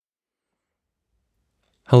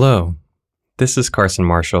Hello, this is Carson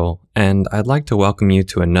Marshall, and I'd like to welcome you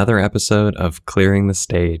to another episode of Clearing the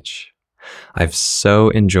Stage. I've so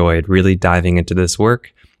enjoyed really diving into this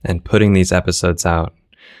work and putting these episodes out.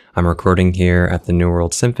 I'm recording here at the New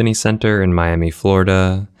World Symphony Center in Miami,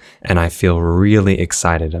 Florida, and I feel really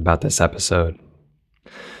excited about this episode.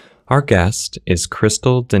 Our guest is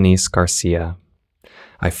Kristal Denise Garcia.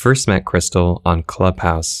 I first met Kristal on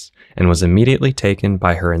Clubhouse and was immediately taken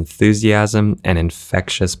by her enthusiasm and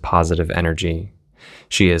infectious positive energy.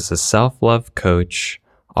 She is a self-love coach,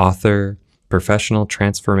 author, professional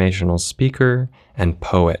transformational speaker, and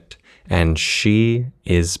poet, and she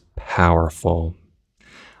is powerful.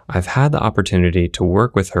 I've had the opportunity to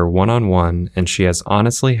work with her one-on-one, and she has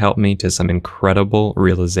honestly helped me to some incredible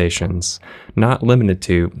realizations, not limited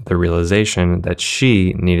to the realization that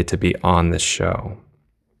she needed to be on this show.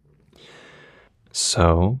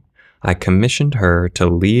 So, I commissioned her to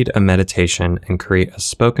lead a meditation and create a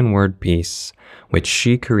spoken word piece, which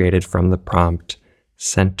she created from the prompt,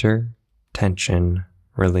 Center, Tension,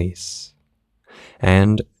 Release.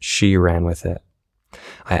 And she ran with it.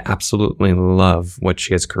 I absolutely love what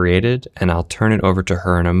she has created, and I'll turn it over to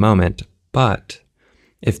her in a moment. But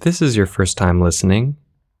if this is your first time listening,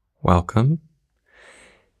 welcome.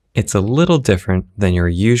 It's a little different than your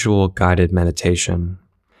usual guided meditation.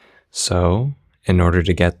 So, in order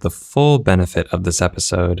to get the full benefit of this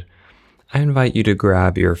episode, I invite you to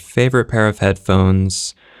grab your favorite pair of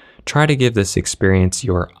headphones, try to give this experience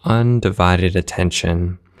your undivided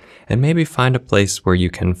attention, and maybe find a place where you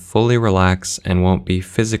can fully relax and won't be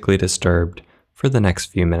physically disturbed for the next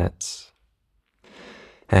few minutes.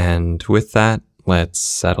 And with that, let's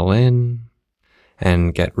settle in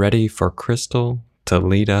and get ready for Kristal to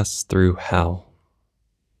lead us through hell.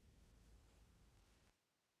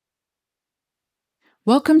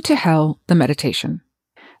 Welcome to Hell, the meditation.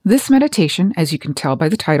 This meditation, as you can tell by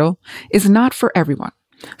the title, is not for everyone,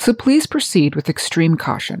 so please proceed with extreme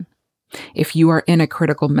caution. If you are in a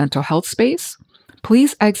critical mental health space,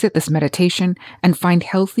 please exit this meditation and find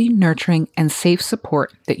healthy, nurturing, and safe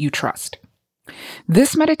support that you trust.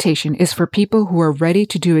 This meditation is for people who are ready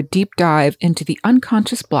to do a deep dive into the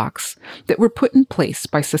unconscious blocks that were put in place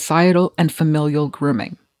by societal and familial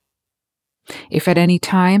grooming. If at any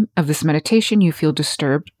time of this meditation you feel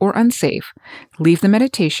disturbed or unsafe, leave the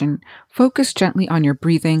meditation, focus gently on your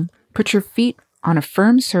breathing, put your feet on a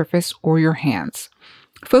firm surface or your hands.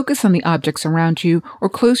 Focus on the objects around you or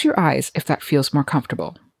close your eyes if that feels more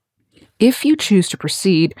comfortable. If you choose to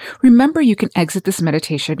proceed, remember you can exit this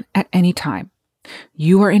meditation at any time.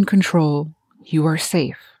 You are in control. You are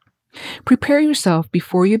safe. Prepare yourself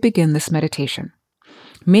before you begin this meditation.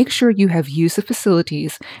 Make sure you have used the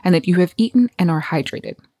facilities and that you have eaten and are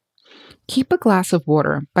hydrated. Keep a glass of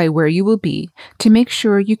water by where you will be to make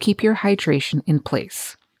sure you keep your hydration in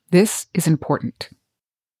place. This is important.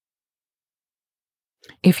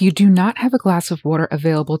 If you do not have a glass of water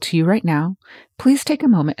available to you right now, please take a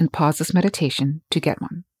moment and pause this meditation to get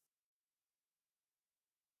one.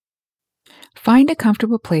 Find a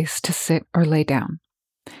comfortable place to sit or lay down.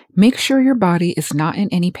 Make sure your body is not in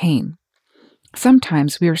any pain.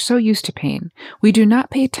 Sometimes we are so used to pain, we do not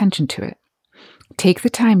pay attention to it. Take the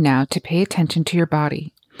time now to pay attention to your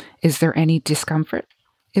body. Is there any discomfort?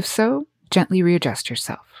 If so, gently readjust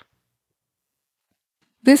yourself.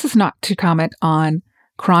 This is not to comment on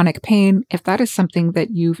chronic pain. If that is something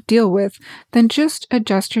that you deal with, then just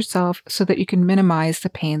adjust yourself so that you can minimize the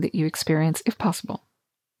pain that you experience if possible.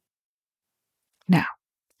 Now,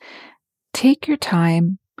 take your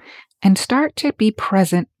time and start to be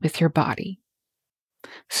present with your body.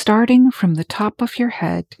 Starting from the top of your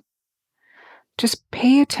head, just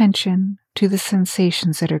pay attention to the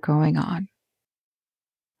sensations that are going on.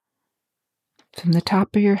 From the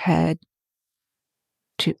top of your head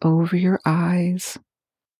to over your eyes,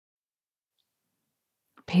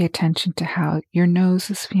 pay attention to how your nose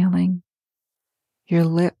is feeling, your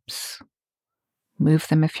lips, move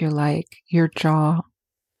them if you like, your jaw,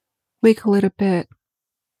 wake a little bit.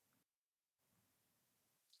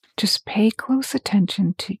 Just pay close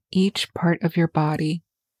attention to each part of your body.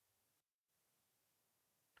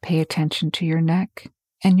 Pay attention to your neck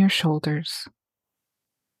and your shoulders.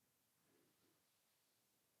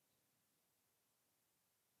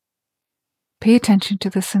 Pay attention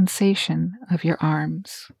to the sensation of your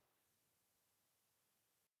arms.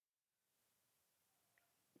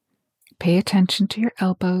 Pay attention to your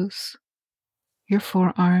elbows, your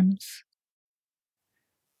forearms,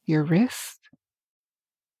 your wrists,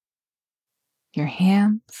 your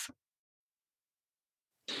hands.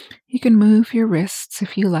 You can move your wrists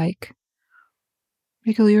if you like.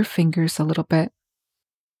 Wiggle your fingers a little bit.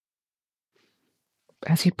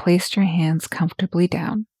 as you placed your hands comfortably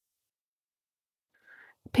down.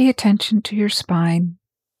 Pay attention to your spine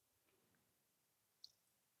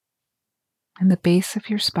and the base of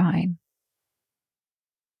your spine.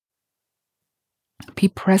 Be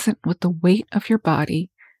present with the weight of your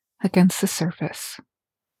body against the surface.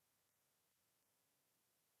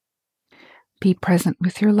 Be present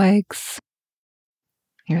with your legs,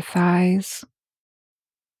 your thighs,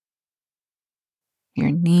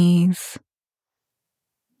 your knees,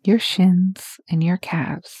 your shins, and your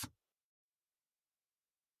calves.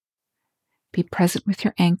 Be present with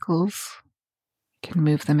your ankles. You can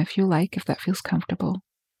move them if you like, if that feels comfortable.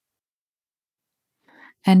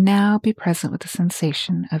 And now be present with the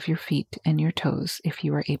sensation of your feet and your toes if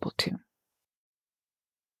you are able to.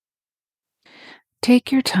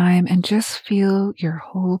 Take your time and just feel your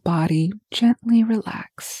whole body gently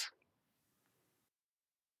relax.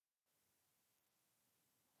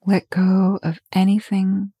 Let go of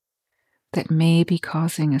anything that may be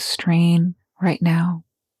causing a strain right now.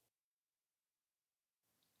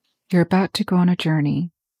 You're about to go on a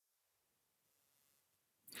journey.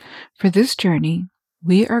 For this journey,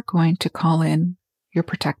 we are going to call in your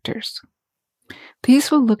protectors. These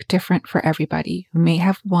will look different for everybody who may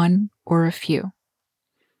have one or a few.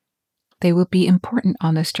 They will be important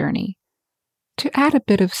on this journey to add a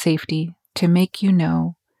bit of safety to make you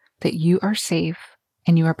know that you are safe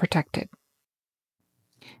and you are protected.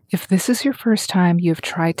 If this is your first time you have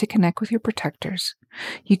tried to connect with your protectors,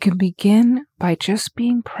 you can begin by just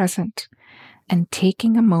being present and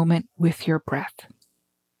taking a moment with your breath.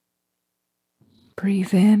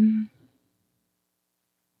 Breathe in,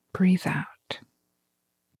 breathe out.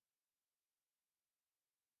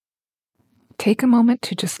 Take a moment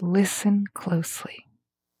to just listen closely.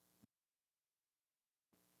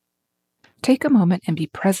 Take a moment and be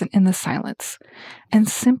present in the silence and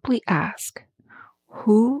simply ask,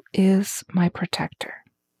 who is my protector?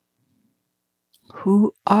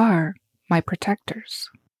 Who are my protectors?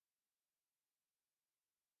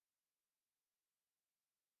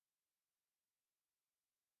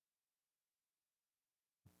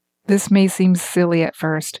 This may seem silly at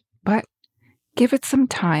first, but give it some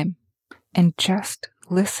time and just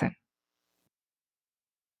listen.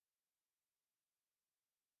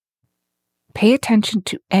 Pay attention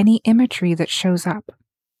to any imagery that shows up.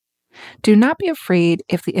 Do not be afraid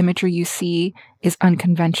if the imagery you see is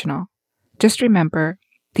unconventional. Just remember,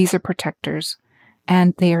 these are protectors,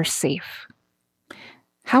 and they are safe.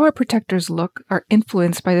 How our protectors look are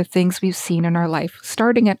influenced by the things we've seen in our life,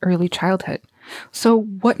 starting at early childhood. So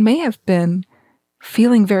what may have been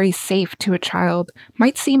feeling very safe to a child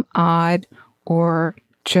might seem odd or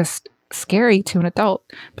just scary to an adult,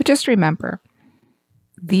 but just remember,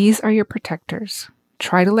 these are your protectors.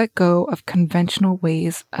 Try to let go of conventional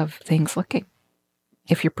ways of things looking.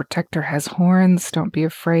 If your protector has horns, don't be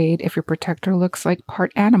afraid. If your protector looks like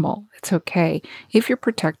part animal, it's okay. If your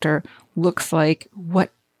protector looks like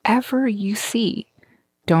whatever you see,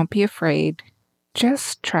 don't be afraid.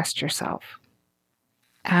 Just trust yourself.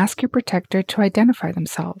 Ask your protector to identify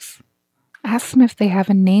themselves. Ask them if they have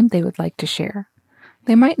a name they would like to share.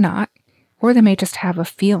 They might not, or they may just have a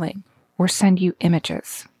feeling or send you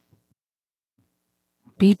images.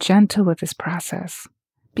 Be gentle with this process.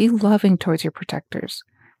 Be loving towards your protectors.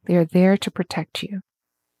 They are there to protect you.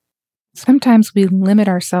 Sometimes we limit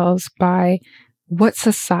ourselves by what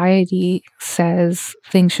society says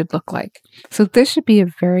things should look like. So this should be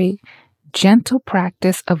a very gentle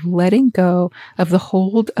practice of letting go of the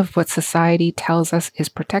hold of what society tells us is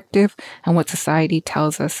protective and what society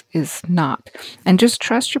tells us is not. And just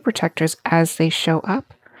trust your protectors as they show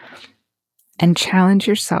up and challenge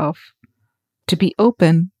yourself to be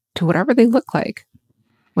open to whatever they look like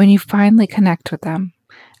when you finally connect with them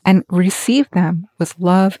and receive them with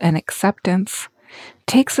love and acceptance.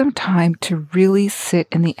 Take some time to really sit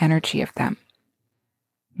in the energy of them.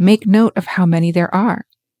 Make note of how many there are.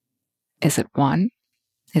 Is it 1?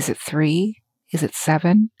 Is it 3? Is it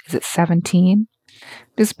 7? Is it 17?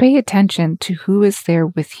 Just pay attention to who is there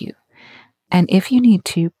with you. And if you need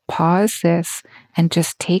to, pause this and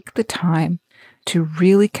just take the time to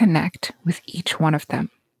really connect with each one of them.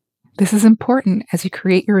 This is important as you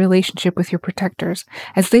create your relationship with your protectors,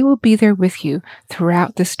 as they will be there with you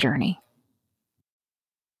throughout this journey.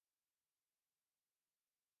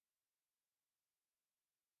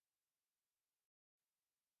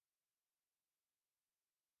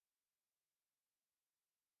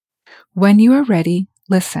 When you are ready,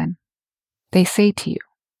 listen. They say to you,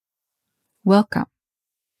 welcome.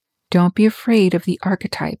 Don't be afraid of the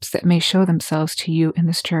archetypes that may show themselves to you in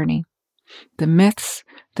this journey. The myths,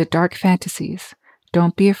 the dark fantasies.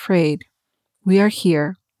 Don't be afraid. We are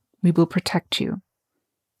here. We will protect you.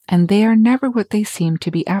 And they are never what they seem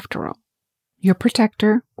to be after all. Your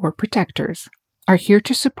protector or protectors are here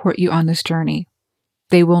to support you on this journey.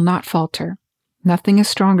 They will not falter. Nothing is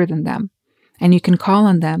stronger than them, and you can call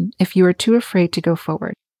on them if you are too afraid to go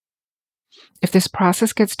forward. If this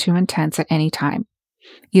process gets too intense at any time,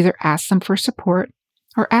 either ask them for support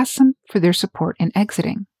or ask them for their support in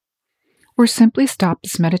exiting. Or simply stop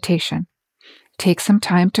this meditation. Take some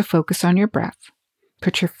time to focus on your breath.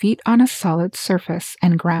 Put your feet on a solid surface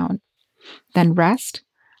and ground. Then rest,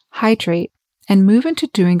 hydrate, and move into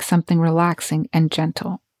doing something relaxing and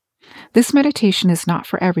gentle. This meditation is not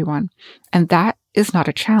for everyone, and that is not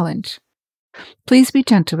a challenge. Please be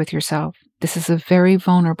gentle with yourself. This is a very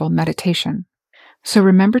vulnerable meditation. So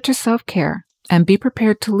remember to self-care and be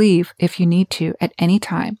prepared to leave if you need to at any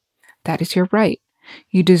time. That is your right.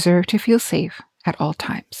 You deserve to feel safe at all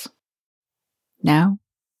times. Now,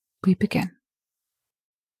 we begin.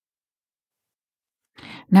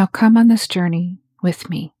 Now come on this journey with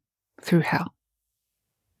me through hell.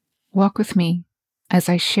 Walk with me as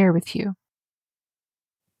I share with you.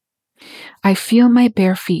 I feel my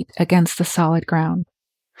bare feet against the solid ground,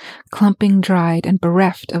 clumping dried and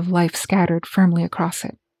bereft of life scattered firmly across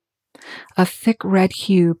it. A thick red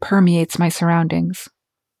hue permeates my surroundings.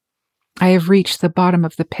 I have reached the bottom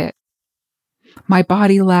of the pit. My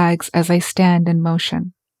body lags as I stand in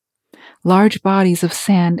motion. Large bodies of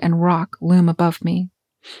sand and rock loom above me.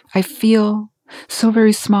 I feel so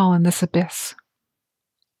very small in this abyss.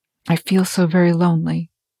 I feel so very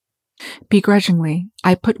lonely. Begrudgingly,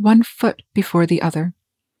 I put one foot before the other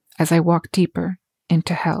as I walk deeper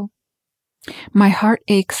into hell. My heart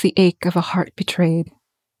aches the ache of a heart betrayed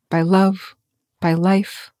by love, by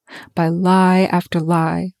life, by lie after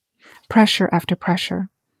lie, pressure after pressure,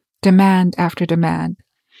 demand after demand,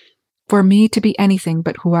 for me to be anything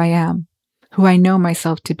but who I am, who I know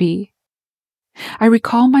myself to be. I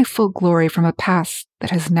recall my full glory from a past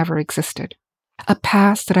that has never existed, a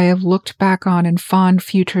past that I have looked back on in fond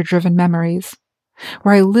future-driven memories,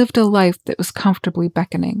 where I lived a life that was comfortably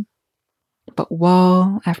beckoning. But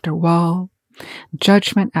wall after wall,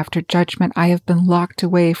 judgment after judgment, I have been locked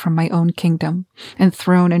away from my own kingdom and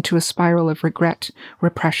thrown into a spiral of regret,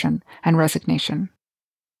 repression, and resignation.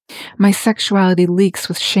 My sexuality leaks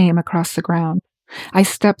with shame across the ground. I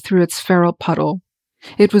step through its feral puddle.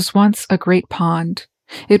 It was once a great pond.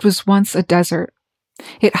 It was once a desert.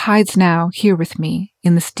 It hides now here with me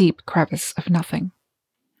in this deep crevice of nothing.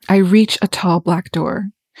 I reach a tall black door.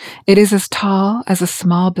 It is as tall as a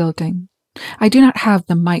small building. I do not have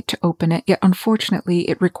the might to open it, yet unfortunately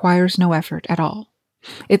it requires no effort at all.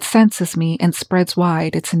 It senses me and spreads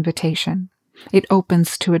wide its invitation. It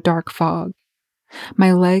opens to a dark fog.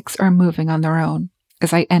 My legs are moving on their own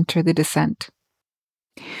as I enter the descent.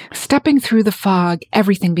 Stepping through the fog,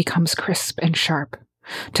 everything becomes crisp and sharp.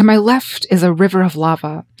 To my left is a river of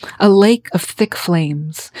lava, a lake of thick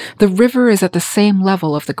flames. The river is at the same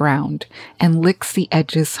level of the ground and licks the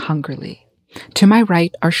edges hungrily. To my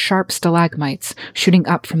right are sharp stalagmites shooting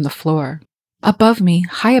up from the floor. Above me,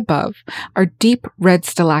 high above, are deep red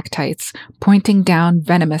stalactites pointing down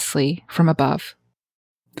venomously from above.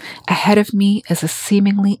 Ahead of me is a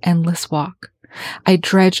seemingly endless walk. I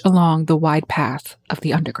dredge along the wide path of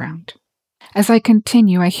the underground. As I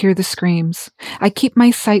continue, I hear the screams. I keep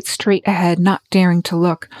my sight straight ahead, not daring to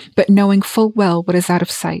look, but knowing full well what is out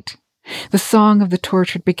of sight. The song of the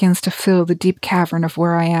tortured begins to fill the deep cavern of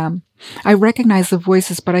where I am. I recognize the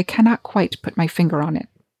voices, but I cannot quite put my finger on it.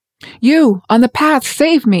 "You, on the path,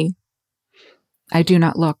 save me!" I do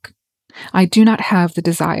not look. I do not have the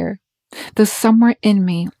desire. Though somewhere in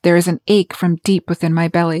me there is an ache from deep within my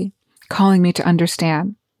belly, calling me to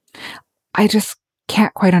understand. I just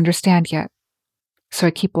can't quite understand yet. So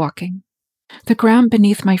I keep walking. The ground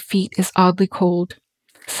beneath my feet is oddly cold.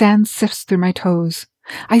 Sand sifts through my toes.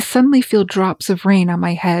 I suddenly feel drops of rain on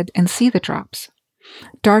my head and see the drops.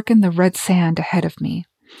 Darken the red sand ahead of me.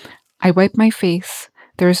 I wipe my face.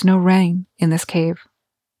 There is no rain in this cave.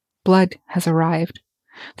 Blood has arrived.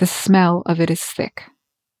 The smell of it is thick.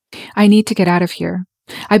 I need to get out of here.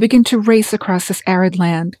 I begin to race across this arid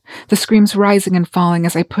land, the screams rising and falling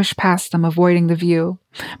as I push past them, avoiding the view.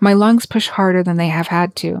 My lungs push harder than they have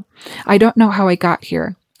had to. I don't know how I got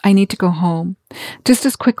here. I need to go home. Just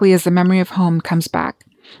as quickly as the memory of home comes back,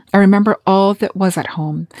 I remember all that was at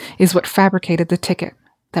home is what fabricated the ticket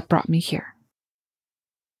that brought me here.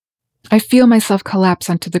 I feel myself collapse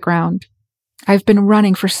onto the ground. I've been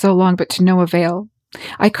running for so long, but to no avail.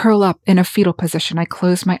 I curl up in a fetal position. I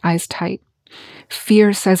close my eyes tight.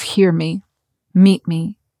 Fear says, hear me, meet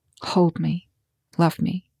me, hold me, love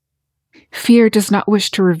me. Fear does not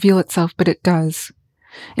wish to reveal itself, but it does.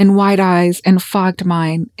 In wide eyes and fogged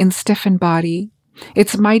mind, in stiffened body,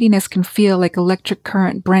 its mightiness can feel like electric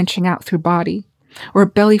current branching out through body, or a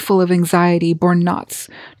belly full of anxiety born knots,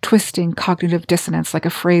 twisting cognitive dissonance like a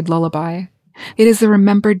frayed lullaby. It is a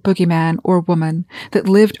remembered boogeyman or woman that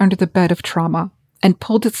lived under the bed of trauma and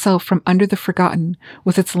pulled itself from under the forgotten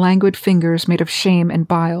with its languid fingers made of shame and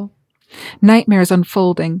bile. Nightmares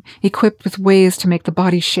unfolding, equipped with ways to make the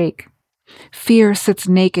body shake. Fear sits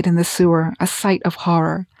naked in the sewer, a sight of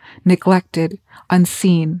horror, neglected,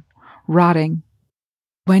 unseen, rotting.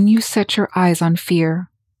 When you set your eyes on fear,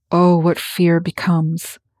 oh, what fear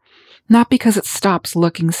becomes. Not because it stops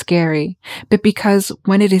looking scary, but because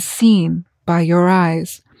when it is seen by your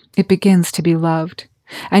eyes, it begins to be loved,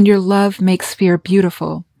 and your love makes fear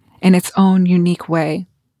beautiful in its own unique way.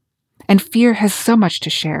 And fear has so much to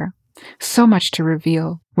share, so much to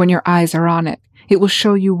reveal. When your eyes are on it, it will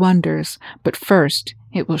show you wonders, but first,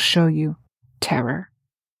 it will show you terror.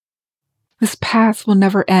 This path will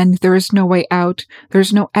never end. There is no way out. There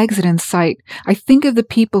is no exit in sight. I think of the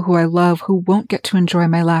people who I love who won't get to enjoy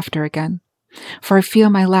my laughter again, for I feel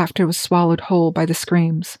my laughter was swallowed whole by the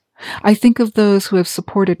screams. I think of those who have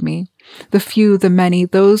supported me, the few, the many,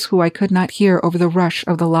 those who I could not hear over the rush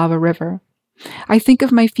of the lava river. I think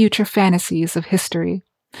of my future fantasies of history,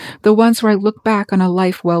 the ones where I look back on a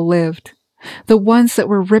life well lived, the ones that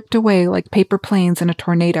were ripped away like paper planes in a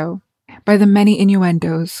tornado, by the many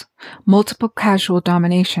innuendos, multiple casual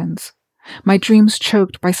dominations, my dreams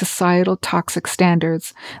choked by societal toxic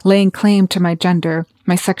standards, laying claim to my gender,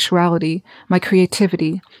 my sexuality, my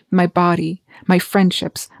creativity, my body, my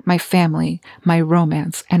friendships, my family, my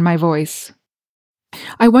romance, and my voice.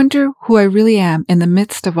 I wonder who I really am in the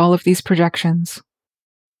midst of all of these projections.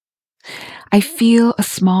 I feel a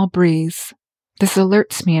small breeze. This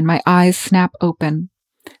alerts me and my eyes snap open.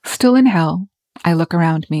 Still in hell, I look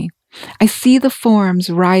around me. I see the forms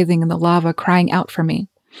writhing in the lava crying out for me.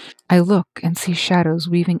 I look and see shadows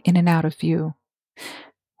weaving in and out of view.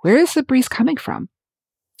 Where is the breeze coming from?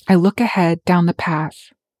 I look ahead down the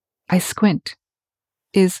path. I squint.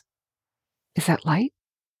 Is that light?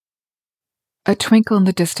 A twinkle in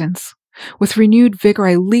the distance. With renewed vigor,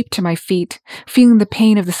 I leap to my feet. Feeling the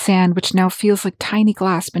pain of the sand, which now feels like tiny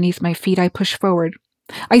glass beneath my feet, I push forward.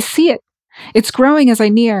 I see it. It's growing as I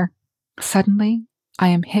near. Suddenly, I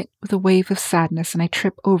am hit with a wave of sadness and I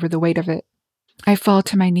trip over the weight of it. I fall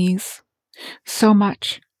to my knees. So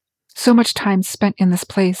much time spent in this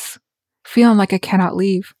place, feeling like I cannot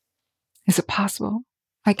leave. Is it possible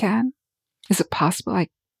I can? Is it possible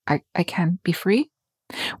I can be free?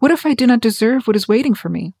 What if I do not deserve what is waiting for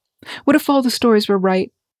me? What if all the stories were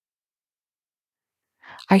right?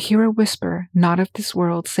 I hear a whisper not of this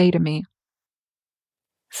world say to me,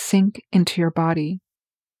 sink into your body.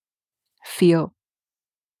 Feel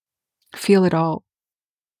it all.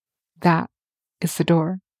 That is the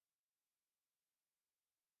door.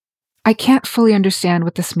 I can't fully understand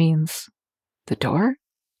what this means. The door?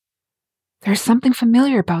 There's something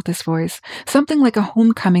familiar about this voice, something like a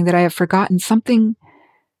homecoming that I have forgotten, something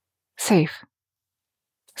safe.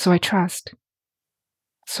 So I trust.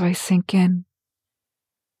 So I sink in.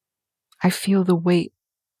 I feel the weight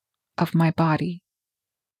of my body.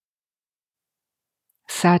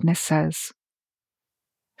 Sadness says,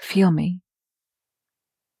 feel me.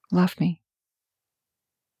 Love me.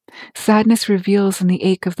 Sadness reveals in the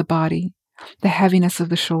ache of the body, the heaviness of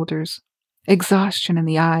the shoulders, exhaustion in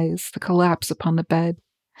the eyes, the collapse upon the bed,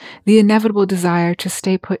 the inevitable desire to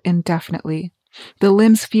stay put indefinitely, the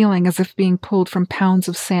limbs feeling as if being pulled from pounds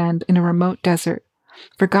of sand in a remote desert,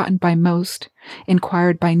 forgotten by most,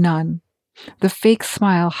 inquired by none, the fake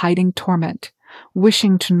smile hiding torment,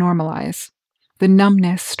 wishing to normalize, the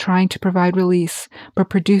numbness trying to provide release but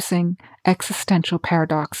producing existential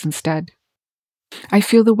paradox instead. I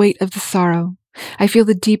feel the weight of the sorrow. I feel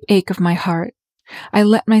the deep ache of my heart. I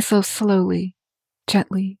let myself slowly,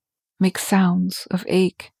 gently, make sounds of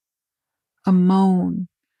ache, a moan,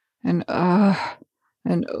 and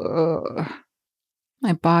and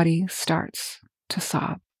My body starts to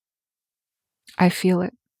sob. I feel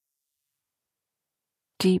it.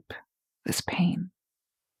 Deep, this pain.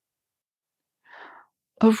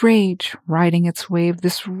 A rage riding its wave,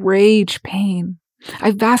 this rage pain.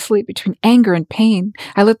 I vacillate between anger and pain.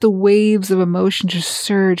 I let the waves of emotion just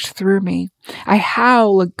surge through me. I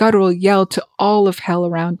howl a guttural yell to all of hell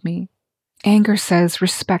around me. Anger says,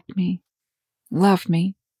 respect me, love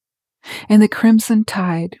me. And the crimson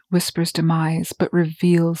tide whispers demise, but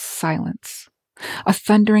reveals silence. A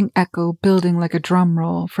thundering echo building like a drum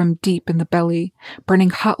roll from deep in the belly, burning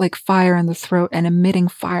hot like fire in the throat and emitting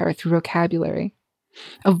fire through vocabulary.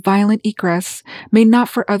 A violent egress, made not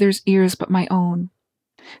for others' ears but my own,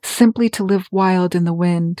 simply to live wild in the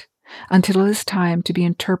wind, until it is time to be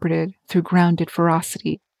interpreted through grounded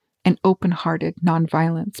ferocity and open-hearted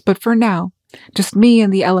nonviolence. But for now, just me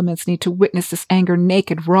and the elements need to witness this anger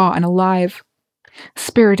naked, raw, and alive,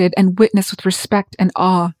 spirited and witness with respect and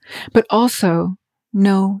awe, but also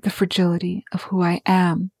know the fragility of who I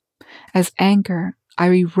am. As anger, I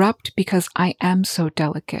erupt because I am so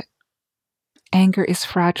delicate. Anger is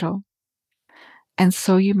fragile, and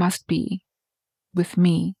so you must be with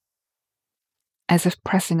me, as if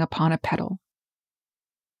pressing upon a pedal.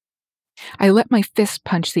 I let my fist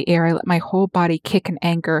punch the air. I let my whole body kick in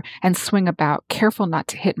anger and swing about, careful not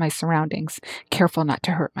to hit my surroundings, careful not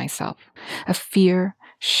to hurt myself. A fear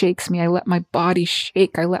shakes me. I let my body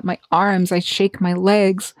shake. I let my arms, I shake my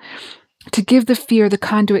legs to give the fear the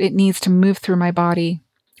conduit it needs to move through my body.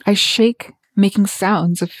 I shake, making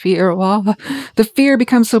sounds of fear. While the fear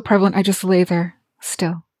becomes so prevalent, I just lay there,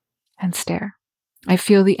 still, and stare. I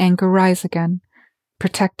feel the anger rise again,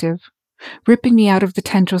 protective, ripping me out of the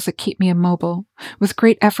tendrils that keep me immobile. With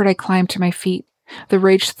great effort, I climb to my feet, the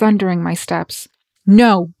rage thundering my steps.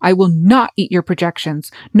 No, I will not eat your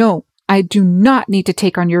projections. No, I do not need to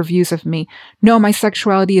take on your views of me. No, my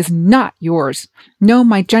sexuality is not yours. No,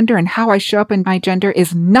 my gender and how I show up in my gender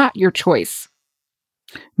is not your choice.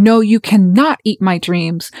 No, you cannot eat my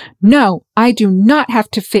dreams. No, I do not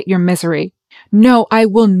have to fit your misery. No, I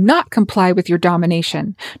will not comply with your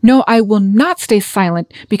domination. No, I will not stay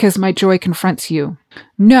silent because my joy confronts you.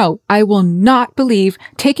 No, I will not believe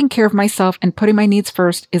taking care of myself and putting my needs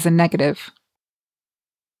first is a negative.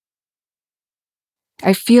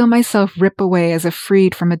 I feel myself rip away as if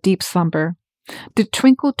freed from a deep slumber. The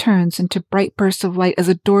twinkle turns into bright bursts of light as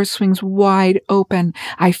a door swings wide open.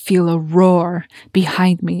 I feel a roar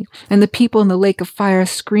behind me, and the people in the lake of fire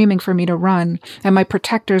screaming for me to run, and my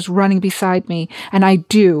protectors running beside me. And I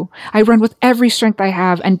do. I run with every strength I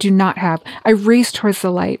have and do not have. I race towards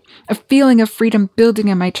the light, a feeling of freedom building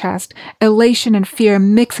in my chest, elation and fear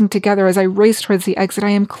mixing together as I race towards the exit.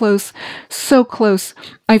 I am close, so close.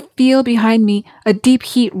 I feel behind me a deep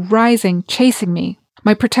heat rising, chasing me.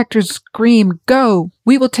 My protectors scream, "Go!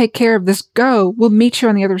 We will take care of this. Go! We'll meet you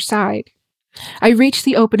on the other side." I reach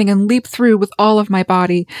the opening and leap through with all of my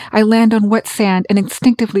body. I land on wet sand and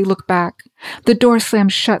instinctively look back. The door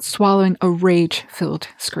slams shut, swallowing a rage-filled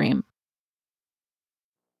scream.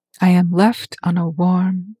 I am left on a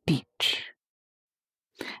warm beach.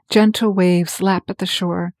 Gentle waves lap at the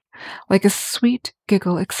shore, like a sweet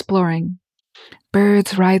giggle exploring.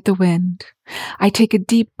 Birds ride the wind. I take a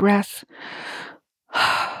deep breath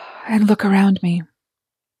and look around me.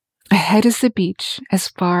 Ahead is the beach as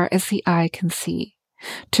far as the eye can see.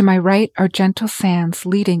 To my right are gentle sands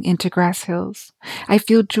leading into grass hills. I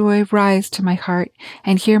feel joy rise to my heart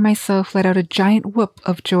and hear myself let out a giant whoop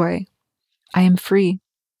of joy. I am free.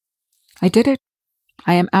 I did it.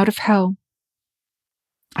 I am out of hell.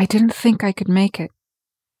 I didn't think I could make it.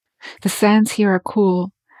 The sands here are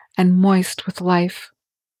cool and moist with life.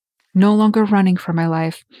 No longer running for my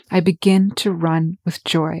life, I begin to run with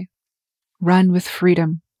joy. Run with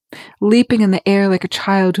freedom. Leaping in the air like a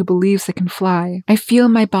child who believes it can fly. I feel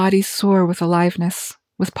my body soar with aliveness,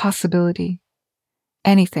 with possibility.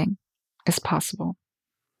 Anything is possible.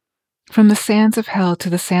 From the sands of hell to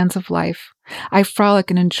the sands of life, I frolic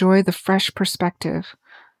and enjoy the fresh perspective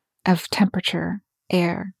of temperature,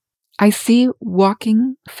 air. I see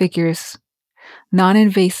walking figures,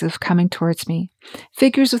 non-invasive, coming towards me,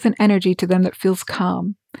 figures with an energy to them that feels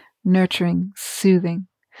calm, nurturing, soothing.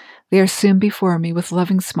 They are soon before me with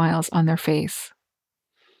loving smiles on their face.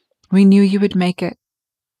 We knew you would make it,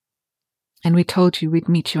 and we told you we'd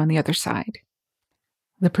meet you on the other side.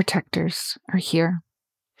 The protectors are here.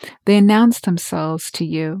 They announce themselves to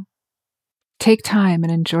you. Take time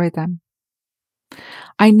and enjoy them.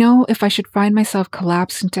 I know if I should find myself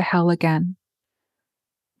collapsed into hell again,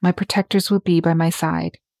 my protectors will be by my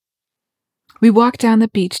side. We walk down the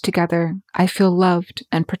beach together. I feel loved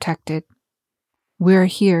and protected. We are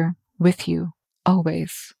here with you,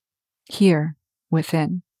 always, here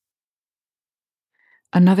within.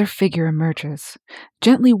 Another figure emerges,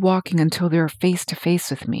 gently walking until they are face to face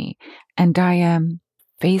with me, and I am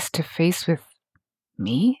face to face with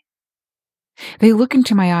me? They look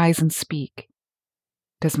into my eyes and speak.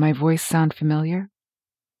 Does my voice sound familiar?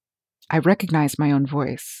 I recognize my own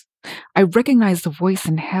voice. I recognize the voice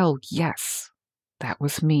in hell. Yes, that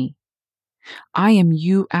was me. I am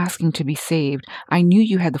you asking to be saved. I knew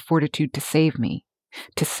you had the fortitude to save me,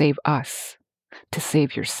 to save us, to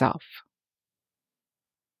save yourself.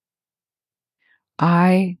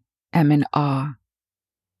 I am in awe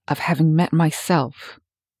of having met myself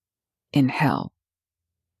in hell,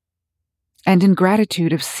 and in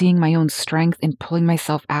gratitude of seeing my own strength in pulling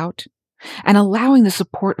myself out and allowing the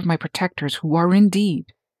support of my protectors, who are indeed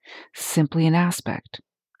simply an aspect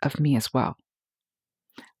of me as well.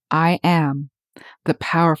 I am the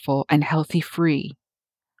powerful and healthy free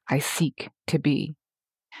I seek to be.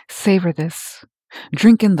 Savor this.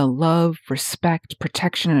 Drink in the love, respect,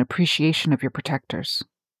 protection, and appreciation of your protectors.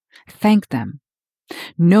 Thank them.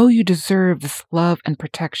 Know you deserve this love and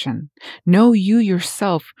protection. Know you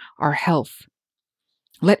yourself are health.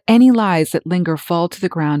 Let any lies that linger fall to the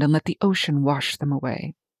ground and let the ocean wash them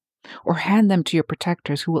away. Or hand them to your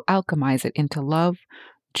protectors, who will alchemize it into love,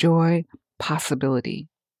 joy, possibility.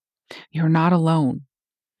 You're not alone.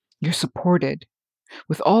 You're supported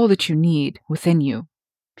with all that you need within you.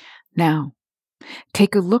 Now,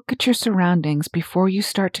 take a look at your surroundings before you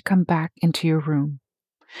start to come back into your room.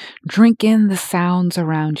 Drink in the sounds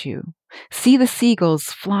around you. See the seagulls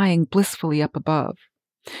flying blissfully up above.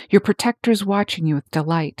 Your protectors watching you with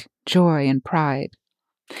delight, joy, and pride.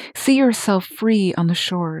 See yourself free on the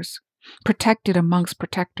shores, protected amongst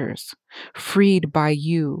protectors, freed by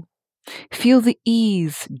you. Feel the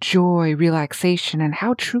ease, joy, relaxation, and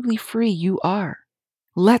how truly free you are.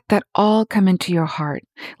 Let that all come into your heart.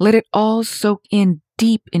 Let it all soak in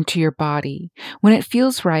deep into your body. When it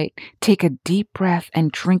feels right, take a deep breath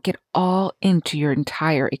and drink it all into your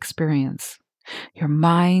entire experience. Your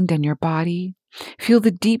mind and your body. Feel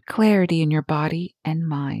the deep clarity in your body and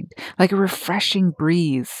mind, like a refreshing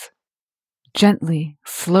breeze. Gently,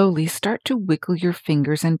 slowly start to wiggle your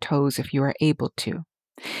fingers and toes if you are able to.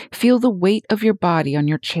 Feel the weight of your body on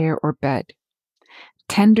your chair or bed.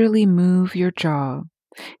 Tenderly move your jaw.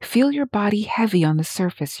 Feel your body heavy on the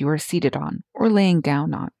surface you are seated on or laying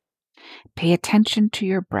down on. Pay attention to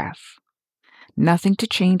your breath. Nothing to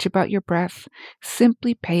change about your breath.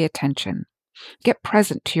 Simply pay attention. Get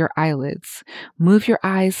present to your eyelids. Move your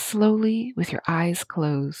eyes slowly with your eyes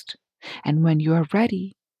closed. And when you are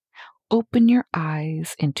ready, open your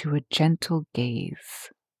eyes into a gentle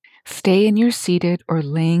gaze. Stay in your seated or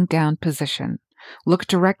laying down position. Look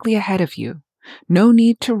directly ahead of you. No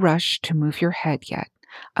need to rush to move your head yet,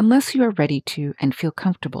 unless you are ready to and feel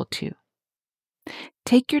comfortable to.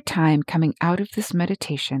 Take your time coming out of this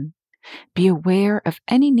meditation. Be aware of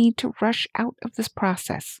any need to rush out of this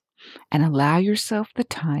process, and allow yourself the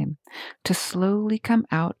time to slowly come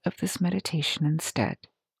out of this meditation instead.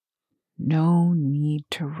 No need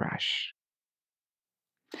to rush.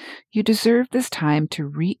 You deserve this time to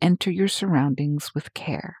re-enter your surroundings with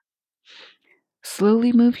care.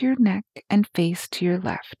 Slowly move your neck and face to your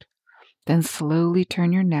left. Then slowly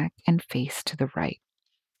turn your neck and face to the right,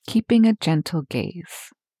 keeping a gentle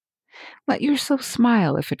gaze. Let yourself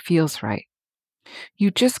smile if it feels right. You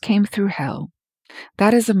just came through hell.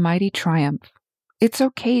 That is a mighty triumph. It's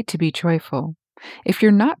okay to be joyful. If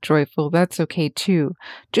you're not joyful, that's okay too.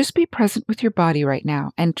 Just be present with your body right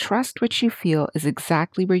now and trust what you feel is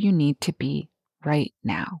exactly where you need to be right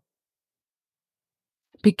now.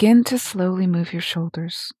 Begin to slowly move your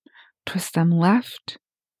shoulders. Twist them left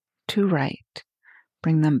to right.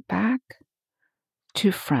 Bring them back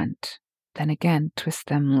to front. Then again, twist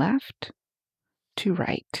them left to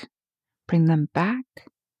right. Bring them back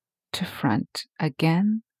to front.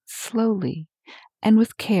 Again, slowly and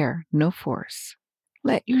with care, no force.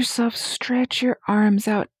 Let yourself stretch your arms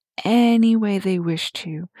out any way they wish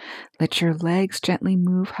to. Let your legs gently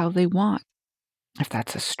move how they want. If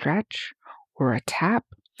that's a stretch or a tap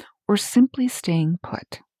or simply staying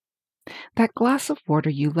put. That glass of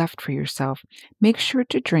water you left for yourself, make sure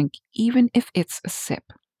to drink even if it's a sip.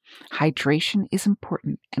 Hydration is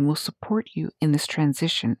important and will support you in this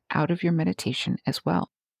transition out of your meditation as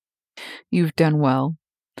well. You've done well.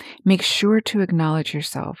 Make sure to acknowledge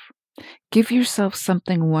yourself. Give yourself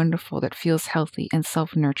something wonderful that feels healthy and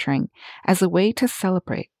self-nurturing as a way to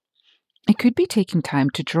celebrate. It could be taking time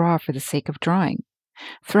to draw for the sake of drawing.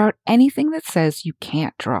 Throw out anything that says you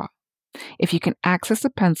can't draw. If you can access a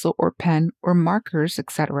pencil or pen or markers,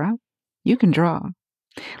 etc., you can draw.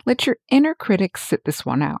 Let your inner critic sit this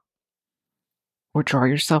one out. Or draw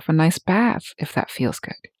yourself a nice bath if that feels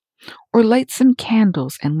good. Or light some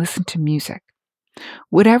candles and listen to music.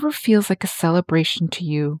 Whatever feels like a celebration to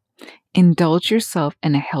you, indulge yourself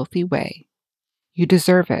in a healthy way. You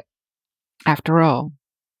deserve it. After all,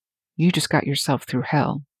 you just got yourself through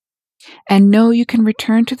hell. And know you can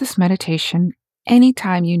return to this meditation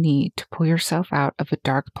anytime you need to pull yourself out of a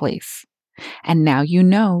dark place. And now you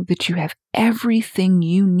know that you have everything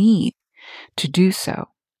you need to do so.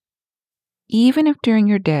 Even if during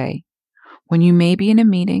your day, when you may be in a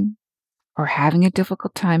meeting or having a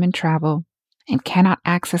difficult time in travel, and cannot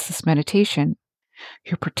access this meditation,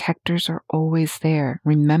 your protectors are always there.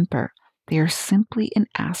 Remember, they are simply an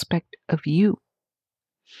aspect of you.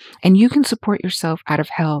 And you can support yourself out of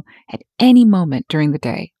hell at any moment during the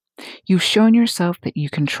day. You've shown yourself that you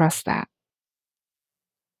can trust that.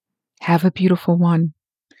 Have a beautiful one.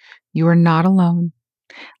 You are not alone.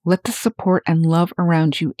 Let the support and love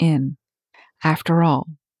around you in. After all,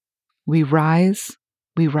 we rise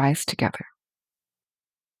together.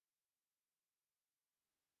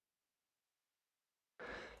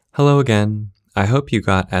 Hello again. I hope you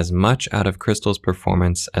got as much out of Kristal's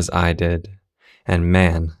performance as I did. And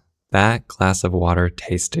man, that glass of water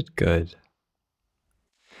tasted good.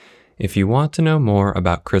 If you want to know more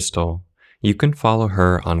about Kristal, you can follow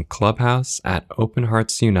her on Clubhouse at Open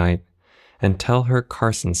Hearts Unite and tell her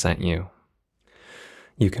Carson sent you.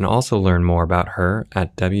 You can also learn more about her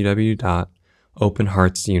at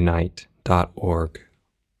www.openheartsunite.org.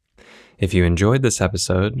 If you enjoyed this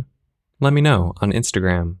episode, let me know on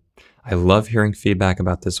Instagram. I love hearing feedback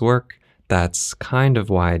about this work. That's kind of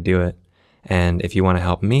why I do it. And if you want to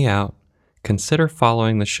help me out, consider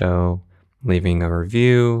following the show, leaving a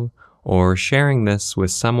review, or sharing this with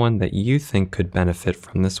someone that you think could benefit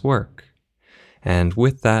from this work. And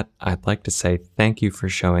with that, I'd like to say thank you for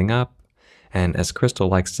showing up. And as Kristal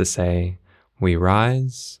likes to say, we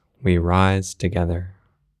rise together.